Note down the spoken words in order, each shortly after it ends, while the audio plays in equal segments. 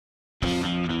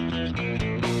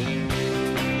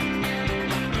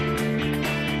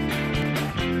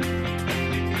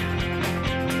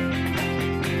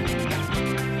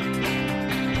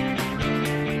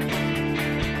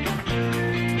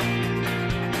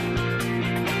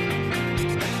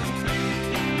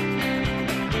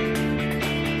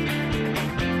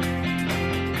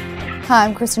Hi,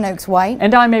 I'm Kristen Oakes-White.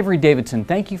 And I'm Avery Davidson.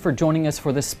 Thank you for joining us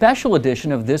for this special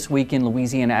edition of This Week in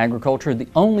Louisiana Agriculture, the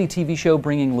only TV show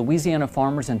bringing Louisiana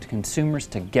farmers and consumers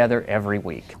together every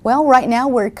week. Well, right now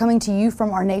we're coming to you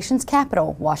from our nation's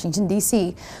capital, Washington,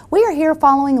 D.C. We are here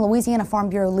following Louisiana Farm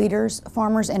Bureau leaders,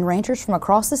 farmers, and ranchers from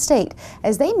across the state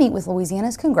as they meet with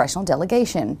Louisiana's congressional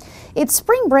delegation. It's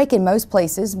spring break in most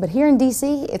places, but here in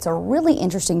D.C. it's a really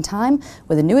interesting time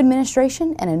with a new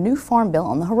administration and a new farm bill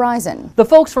on the horizon. The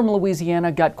folks from Louisiana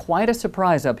got quite a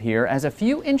surprise up here as a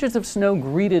few inches of snow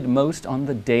greeted most on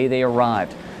the day they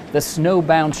arrived. The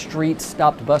snowbound streets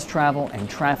stopped bus travel and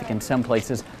traffic in some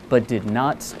places, but did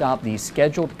not stop these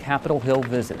scheduled Capitol Hill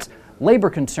visits. Labor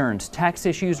concerns, tax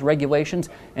issues, regulations,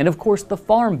 and of course the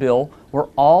Farm Bill were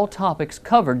all topics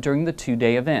covered during the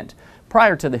two-day event.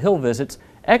 Prior to the Hill visits,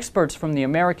 experts from the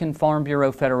American Farm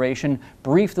Bureau Federation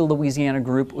briefed the Louisiana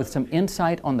group with some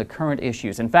insight on the current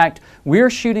issues. In fact, we're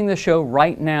shooting the show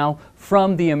right now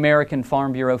from the American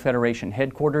Farm Bureau Federation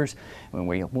headquarters.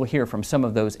 We'll hear from some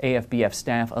of those AFBF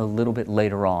staff a little bit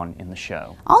later on in the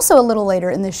show. Also a little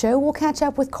later in the show, we'll catch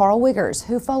up with Carl Wiggers,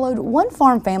 who followed one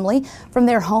farm family from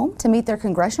their home to meet their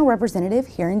congressional representative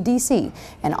here in D.C.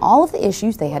 and all of the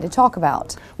issues they had to talk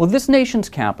about. Well, this nation's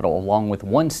capital, along with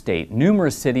one state,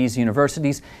 numerous cities,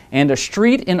 universities, and a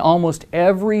street in almost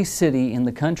every city in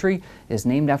the country is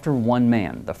named after one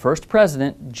man, the first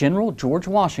president, General George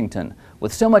Washington.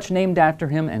 With so much named after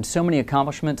him and so many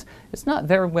accomplishments, it's not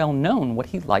very well known what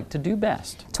he liked to do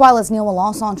best. TWILA's Neil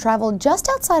Melancon traveled just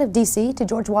outside of D.C. to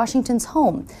George Washington's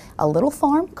home, a little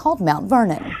farm called Mount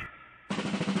Vernon.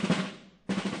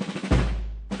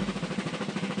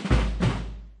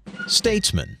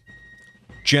 Statesman,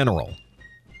 General,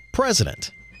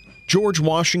 President. George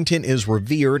Washington is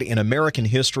revered in American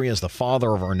history as the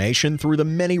father of our nation through the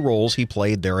many roles he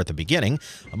played there at the beginning.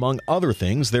 Among other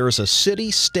things, there is a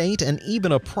city, state, and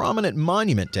even a prominent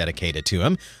monument dedicated to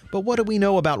him. But what do we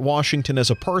know about Washington as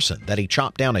a person? That he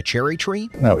chopped down a cherry tree?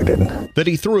 No, he didn't. That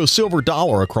he threw a silver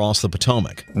dollar across the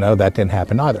Potomac? No, that didn't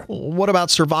happen either. What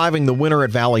about surviving the winter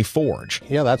at Valley Forge?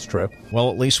 Yeah, that's true. Well,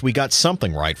 at least we got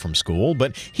something right from school.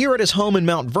 But here at his home in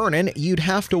Mount Vernon, you'd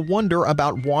have to wonder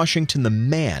about Washington the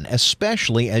man,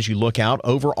 especially as you look out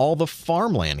over all the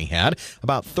farmland he had,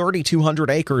 about 3,200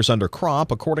 acres under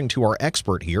crop, according to our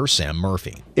expert here, Sam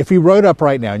Murphy. If he rode up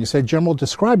right now and you said, General,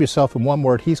 describe yourself in one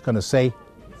word, he's going to say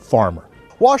farmer.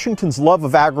 Washington's love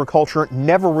of agriculture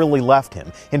never really left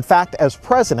him. In fact, as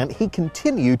president, he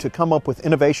continued to come up with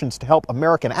innovations to help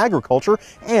American agriculture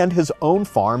and his own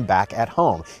farm back at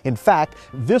home. In fact,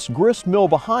 this grist mill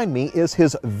behind me is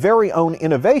his very own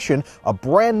innovation, a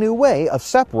brand new way of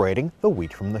separating the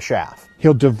wheat from the chaff.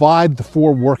 He'll divide the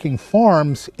 4 working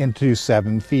farms into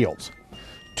 7 fields.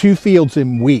 2 fields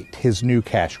in wheat, his new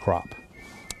cash crop.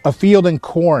 A field in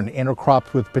corn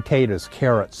intercropped with potatoes,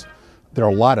 carrots. There are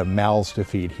a lot of mouths to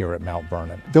feed here at Mount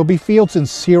Vernon. There'll be fields in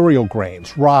cereal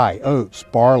grains, rye, oats,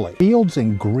 barley. Fields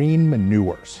in green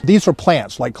manures. These are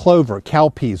plants like clover,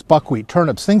 cowpeas, buckwheat,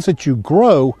 turnips, things that you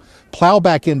grow, plow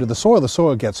back into the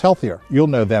soil gets healthier. You'll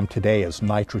know them today as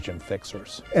nitrogen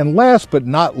fixers. And last but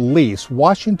not least,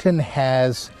 Washington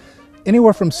has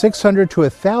anywhere from 600 to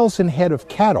 1,000 head of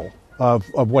cattle, of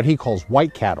what he calls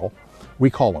white cattle. We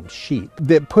call them sheep,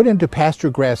 that put into pasture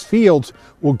grass fields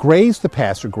will graze the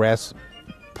pasture grass,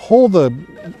 pull the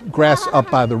grass up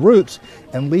by the roots,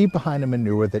 and leave behind a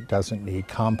manure that doesn't need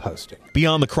composting.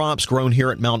 Beyond the crops grown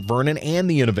here at Mount Vernon and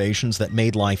the innovations that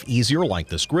made life easier, like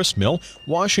this grist mill,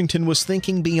 Washington was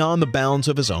thinking beyond the bounds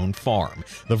of his own farm.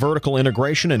 The vertical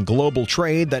integration and global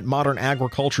trade that modern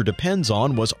agriculture depends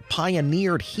on was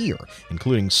pioneered here,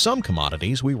 including some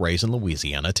commodities we raise in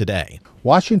Louisiana today.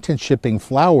 Washington's shipping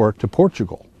flour to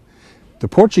Portugal. The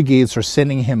Portuguese are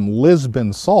sending him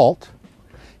Lisbon salt.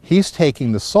 He's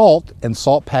taking the salt and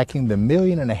salt packing the 1.5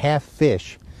 million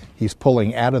fish he's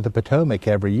pulling out of the Potomac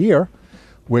every year,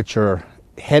 which are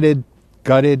headed,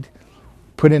 gutted,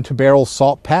 put into barrels,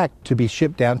 salt packed to be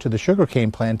shipped down to the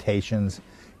sugarcane plantations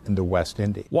in the West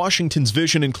Indies. Washington's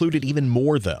vision included even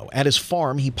more, though. At his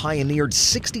farm, he pioneered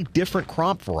 60 different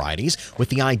crop varieties with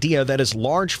the idea that his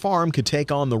large farm could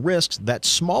take on the risks that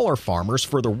smaller farmers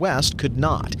further west could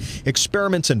not.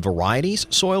 Experiments in varieties,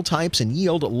 soil types, and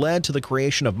yield led to the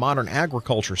creation of modern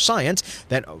agriculture science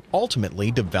that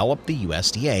ultimately developed the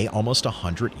USDA almost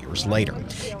 100 years later.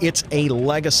 It's a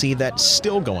legacy that's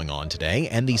still going on today,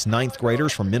 and these 9th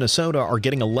graders from Minnesota are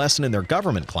getting a lesson in their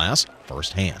government class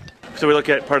firsthand. So we look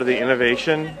at part of the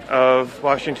innovation of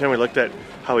Washington. We looked at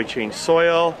how he changed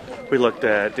soil. We looked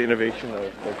at the innovation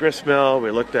of the grist mill. We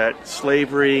looked at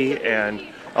slavery and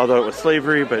although it was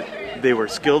slavery, but they were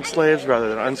skilled slaves rather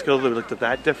than unskilled. We looked at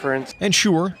that difference. And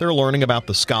sure, they're learning about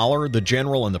the scholar, the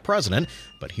general, and the president,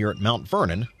 but here at Mount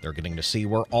Vernon, they're getting to see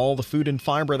where all the food and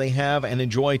fiber they have and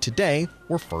enjoy today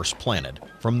were first planted,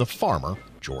 from the farmer,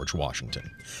 George Washington.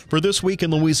 For This Week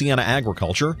in Louisiana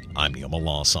Agriculture, I'm Neil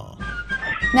Melancon.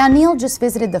 Now, Neil just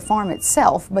visited the farm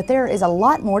itself, but there is a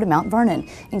lot more to Mount Vernon,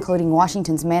 including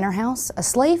Washington's manor house, a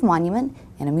slave monument,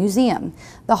 and a museum.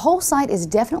 The whole site is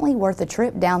definitely worth a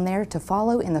trip down there to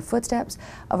follow in the footsteps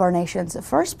of our nation's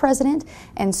first president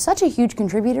and such a huge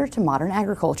contributor to modern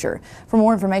agriculture. For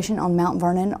more information on Mount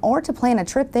Vernon or to plan a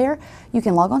trip there, you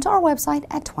can log on to our website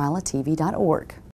at twilatv.org.